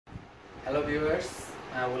Hello viewers,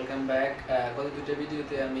 welcome back. গত দুটো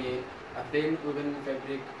ভিডিওতে আমি প্লেন উইভেন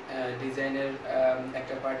ফ্যাব্রিক ডিজাইনের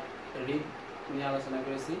একটা পার্ট রিপ নিয়ে আলোচনা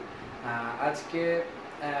করেছি। আজকে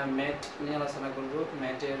ম্যাট নিয়ে আলোচনা করব।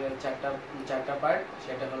 ম্যাটের চারটা পার্ট,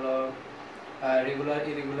 সেটা হলো রেগুলার,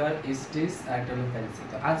 ইরেগুলার, স্টিচ আর একটা হলো ফ্যান্সি।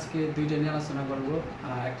 তো আজকে দুইটা নিয়ে আলোচনা করব,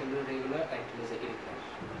 একটা হলো রেগুলার আর একটা হলো ইরেগুলার।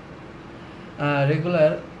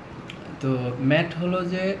 রেগুলার তো ম্যাট হলো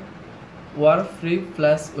যে ওয়ার্ক রিপ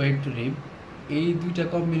প্লাস ওয়েট রিপ, এই দুইটা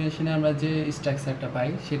কম্বিনেশনে আমরা যে স্ট্রাকচারটা পাই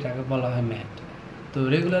সেটাকে বলা হয় ম্যাট। তো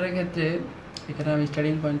রেগুলারের ক্ষেত্রে এখানে আমি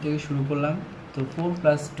স্টার্টিং পয়েন্ট থেকে শুরু করলাম। তো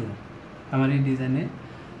 4+2 আমার এই ডিজাইনে।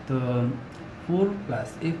 তো 4+,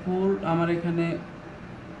 এই 4 আমার এখানে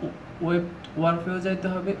ওয়ার্কেও যাইতে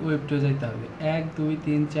হবে, ওয়েবটেও যাইতে হবে। 1 2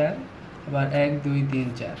 3 4, আবার 1 2 3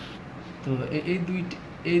 4। তো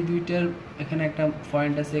এই দুইটার এখানে একটা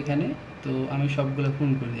পয়েন্ট আছে এখানে, তো আমি সবগুলো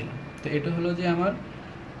পূরণ করে দিলাম। তো এটা হলো যে আমার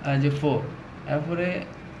যে 4, তারপরে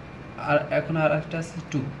আর এখন আর একটা আছে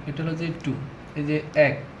 2, এটা হলো যে 2, এই যে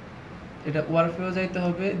 1, এটা ওয়ার্কেও যাইতে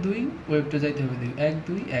হবে 2, ওয়েবটেও যাইতে হবে 2, 1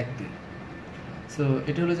 2 1 2। সো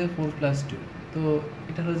এটা হলো যে 4+2। তো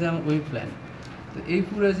এটা হলো যে আমার ওয়েব প্ল্যান। তো এই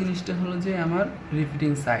পুরো জিনিসটা হলো যে আমার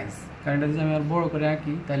রিপিটিং সাইজ, কারণ এটা যদি আমি আর বড়ো করে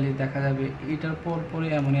আঁকি তাহলে দেখা যাবে এটার পরে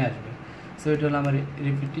এমনই আসবে। সো এটা হলো আমার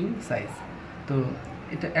রিপিটিং সাইজ। তো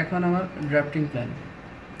এটা এখন আমার ড্রাফটিং প্ল্যান।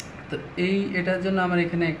 তো এটার জন্য আমার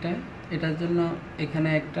এখানে একটা, এটার জন্য এখানে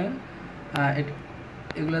একটা,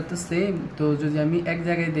 এগুলো তো সেম। তো যদি আমি এক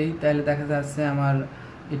জায়গায় দিই তাহলে দেখা যাচ্ছে আমার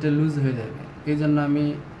এটা লুজ হয়ে যাবে। এই জন্য আমি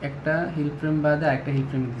একটা হিল ফ্রেম বাদে একটা হিল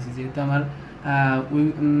ফ্রেম দিচ্ছি, যেহেতু আমার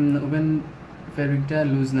ওভেন ফ্যাব্রিকটা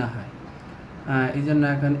লুজ না হয়। এই জন্য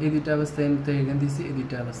এখন এই দুইটা অবস্থায় এখানে দিচ্ছি, এই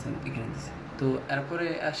দুইটা অবস্থায় এখানে দিচ্ছি। তো এরপরে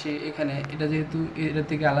আসি এখানে, এটা যেহেতু এটার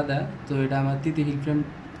থেকে আলাদা, তো এটা আমার তৃতীয়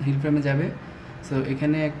হিল ফ্রেমে যাবে। সো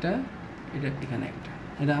এখানে একটা, এটা এখানে একটা,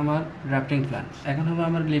 এটা আমার ড্রাফটিং প্ল্যান। এখন হবে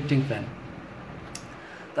আমার লিফটিং প্ল্যান।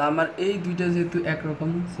 তো আমার এই দুইটা যেহেতু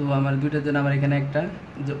একরকম, সো আমার দুইটার জন্য আমার এখানে একটা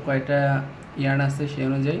কয়টা ইয়ার্ন আছে সেই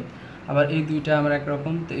অনুযায়ী, আবার এই দুইটা আমার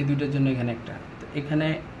একরকম, তো এই দুইটার জন্য এখানে একটা। তো এখানে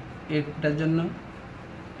এটার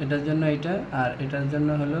জন্য এটা, আর এটার জন্য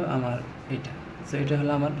হলো আমার এটা। সো এটা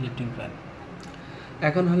হলো আমার লিফটিং প্ল্যান।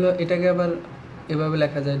 এখন হলো এটাকে আবার এভাবে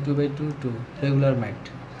লেখা যায় 2/2 2 রেগুলার ম্যাট।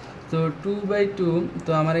 তো 2/2,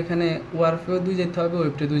 তো আমার এখানে ওয়ার্ফেও 2 যেতে হবে,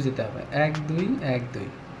 ওয়েবটে 2 যেতে হবে। 1 2 1 2,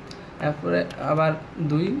 তারপরে আবার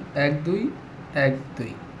 2 1 2 1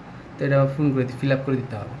 2। তো এটা ফোন করে ফিল আপ করে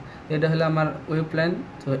দিতে হবে। এটা হলো আমার ওয়েব প্ল্যান।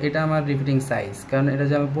 তো এটা আমার রিপিটিং সাইজ, কারণ এটা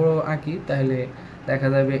যদি আমি বড়ো আঁকি তাহলে দেখা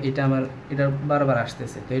যাবে এটা আমার এটা বারবার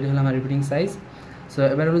আসতেছে। তো এটা হলো আমার রিপিটিং সাইজ। সো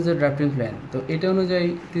এবার হলো যে ড্রাফটিং প্ল্যান। তো এটা অনুযায়ী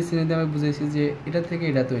তিনটি আমি বুঝেছি যে এটা থেকে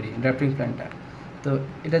এটা তৈরি ড্রাফটিং প্ল্যানটা। তো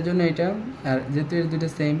এটার জন্য এটা, আর যেহেতু এর দুটো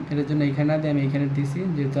সেম, এটার জন্য এখানে না দিয়ে আমি এখানে দিয়েছি,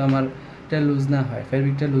 যেহেতু আমার এটা লুজ না হয়,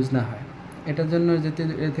 ফ্যাব্রিকটা লুজ না হয়। এটার জন্য যেহেতু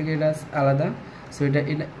এর থেকে এটা আলাদা, সো এটা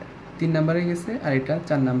 3 নাম্বারে গেছে, আর এটা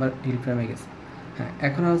 4 নাম্বার হিল ফ্রেমে গেছে। হ্যাঁ,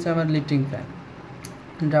 এখন হচ্ছে আমার লিফটিং প্ল্যান।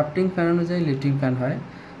 ড্রাফটিং প্ল্যান অনুযায়ী লিফটিং প্ল্যান হয়।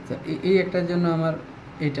 তো এই একটার জন্য আমার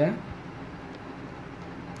এটা,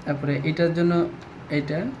 তারপরে এটার জন্য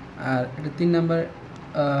এটা, আর এটা 3 নাম্বার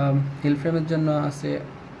হিল ফ্রেমের জন্য আছে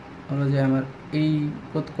হলো যে আমার এই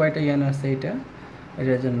কয়টা ইয়ান আছে এটা,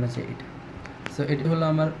 এটার জন্য আছে এটা। সো এটা হলো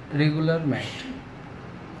আমার রেগুলার ম্যাট।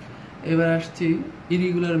 এবার আসছি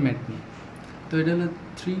ইরেগুলার ম্যাট নিয়ে। তো এটা হলো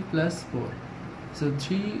 3+4। সো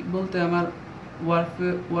 3 বলতে আমার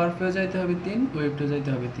ওয়ার্ফেও যাইতে হবে 3, ওয়েবটেও যাইতে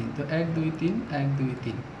হবে 3। তো 1 2 3 1 2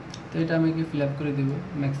 3। তো এটা আমি কি ফিল আপ করে দেবো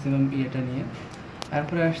ম্যাক্সিমাম ইয়েটা নিয়ে।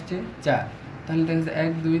 তারপরে আসছে 4, তাহলে দেখা যাচ্ছে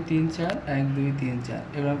 1 2 3 4 1 2 3 4।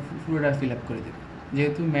 এবার পুরোটা ফিল আপ করে দেবো,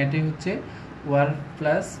 যেহেতু ম্যাটে হচ্ছে ওয়ার্ক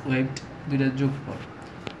প্লাস ওয়েট দুইটার যোগফল।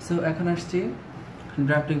 সো এখন আসছি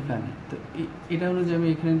ড্রাফটিং প্ল্যানে। তো এটা অনুযায়ী আমি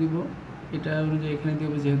এখানে দিব, এটা অনুযায়ী এখানে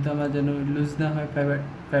দিব, যেহেতু আমার যেন লুজ না হয়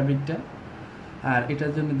ফ্যাব্রিকটা। আর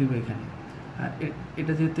এটার জন্য দিব এখানে। আর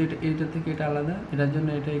এটা যেহেতু এটা থেকে এটা আলাদা, এটার জন্য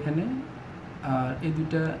এটা এখানে, আর এই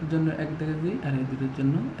দুটার জন্য এক জায়গায় দিই, আর এই দুটোর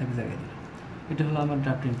জন্য এক জায়গায় দিই। এটা হলো আমার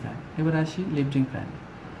ড্রাফটিং প্ল্যান। এবার আসি লিফটিং প্ল্যান।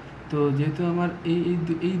 তো যেহেতু আমার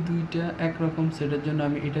এই দুইটা একরকম, সেটার জন্য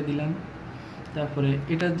আমি এটা দিলাম, তারপরে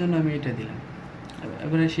এটার জন্য আমি এটা দিলাম।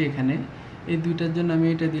 এবার আসি এখানে, এই দুইটার জন্য আমি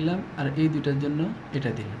এটা দিলাম, আর এই দুইটার জন্য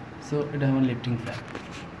এটা দিলাম। সো এটা আমার লিফটিং প্ল্যান।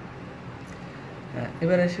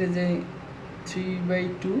 এবার আসে যে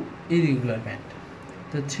 3/2 ইরেগুলার ম্যাট।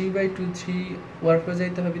 তো 3/2, 3 ওয়ার্কও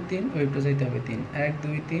যাইতে হবে 3, ওয়েবও যাইতে হবে 3। 1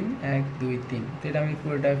 2 3 1 2 3। তো এটা আমি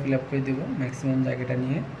পুরোটা ফিল আপ করে দেবো ম্যাক্সিমাম জায়গাটা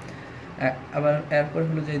নিয়ে। আবার এরপর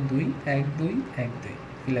হলো যে 2 1 2 1 2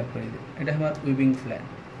 ফিল আপ করে দেবো। এটা আমার উইভিং প্ল্যান।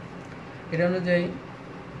 এটা অনুযায়ী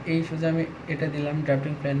এই সোজা আমি এটা দিলাম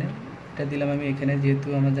ড্রাফটিং প্ল্যানে, এটা দিলাম আমি এখানে, যেহেতু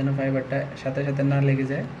আমার যেন ফাইবারটা সাথে সাথে না লেগে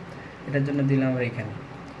যায়। এটার জন্য দিলাম আমরা এখানে।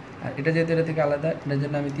 আর এটা যেহেতু এটা থেকে আলাদা, এটার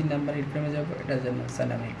জন্য আমি 3 নাম্বার হিট ফ্রেমে যাবো, এটার জন্য 4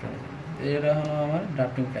 নাম্বার হিট ফ্রেমে যাবো। এটা হলো আমার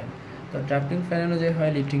ড্রাফটিং ফ্যান। তো ড্রাফটিং ফ্যান অনুযায়ী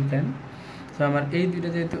হয় লিফটিং ফ্যান। তো আমার এই দুইটা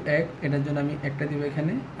যেহেতু এক, এটার জন্য আমি একটা দিব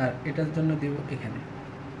এখানে, আর এটার জন্য দিব এখানে,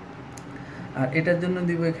 আর এটার জন্য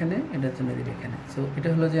দিব এখানে, এটার জন্য দিব এখানে। সো এটা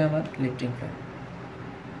হলো যে আমার লিফটিং ফ্যান।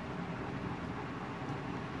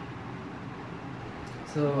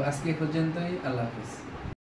 সো আজকে পর্যন্তই, আল্লাহ হাফিজ।